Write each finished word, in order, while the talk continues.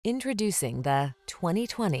Introducing the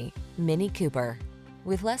 2020 Mini Cooper.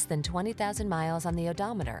 With less than 20,000 miles on the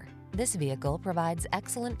odometer, this vehicle provides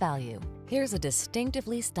excellent value. Here's a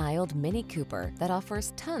distinctively styled Mini Cooper that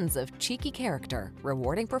offers tons of cheeky character,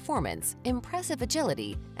 rewarding performance, impressive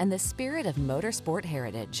agility, and the spirit of motorsport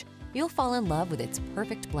heritage. You'll fall in love with its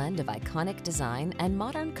perfect blend of iconic design and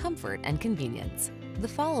modern comfort and convenience. The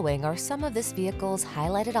following are some of this vehicle's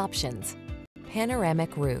highlighted options: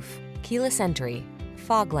 panoramic roof, keyless entry,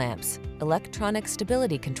 fog lamps, electronic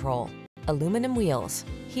stability control, aluminum wheels,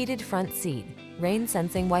 heated front seat, rain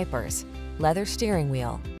sensing wipers, leather steering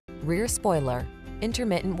wheel, rear spoiler,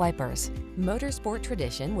 intermittent wipers. Motorsport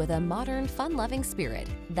tradition with a modern, fun-loving spirit.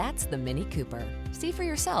 That's the Mini Cooper. See for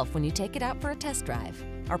yourself when you take it out for a test drive.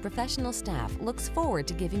 Our professional staff looks forward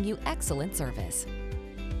to giving you excellent service.